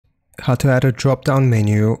how to add a drop-down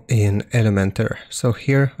menu in Elementor. So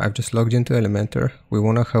here I've just logged into Elementor. We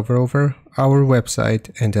want to hover over our website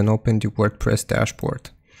and then open the WordPress dashboard.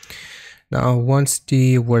 Now once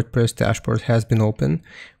the WordPress dashboard has been opened,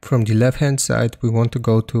 from the left hand side we want to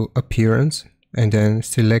go to Appearance and then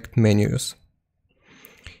select Menus.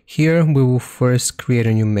 Here we will first create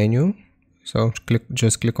a new menu. So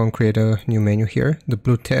just click on create a new menu here, the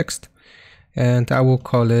blue text, and I will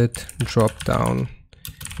call it drop-down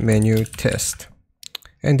menu test,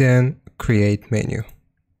 and then create menu.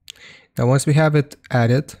 Now once we have it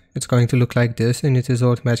added, it's going to look like this, and it is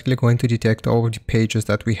automatically going to detect all of the pages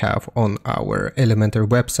that we have on our Elementor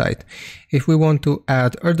website. If we want to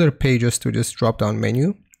add other pages to this drop-down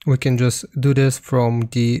menu, we can just do this from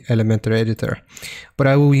the Elementor editor, but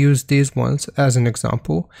I will use these ones as an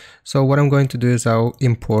example. So what I'm going to do is I'll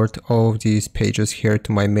import all of these pages here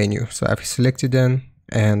to my menu. So I've selected them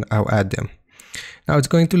and I'll add them. Now it's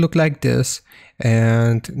going to look like this,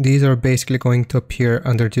 and these are basically going to appear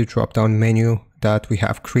under the drop-down menu that we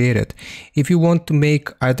have created. If you want to make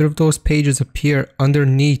either of those pages appear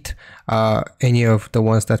underneath any of the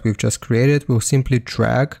ones that we've just created, we'll simply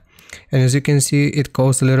drag, and as you can see, it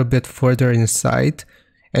goes a little bit further inside.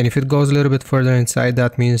 And if it goes a little bit further inside,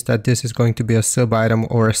 that means that this is going to be a sub item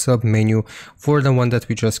or a sub menu for the one that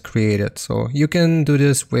we just created. So you can do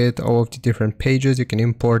this with all of the different pages. You can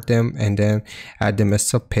import them and then add them as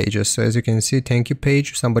sub pages. So as you can see, thank you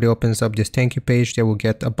page, somebody opens up this thank you page, they will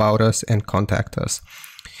get about us and contact us.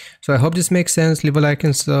 So I hope this makes sense. Leave a like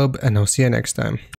and sub, and I'll see you next time.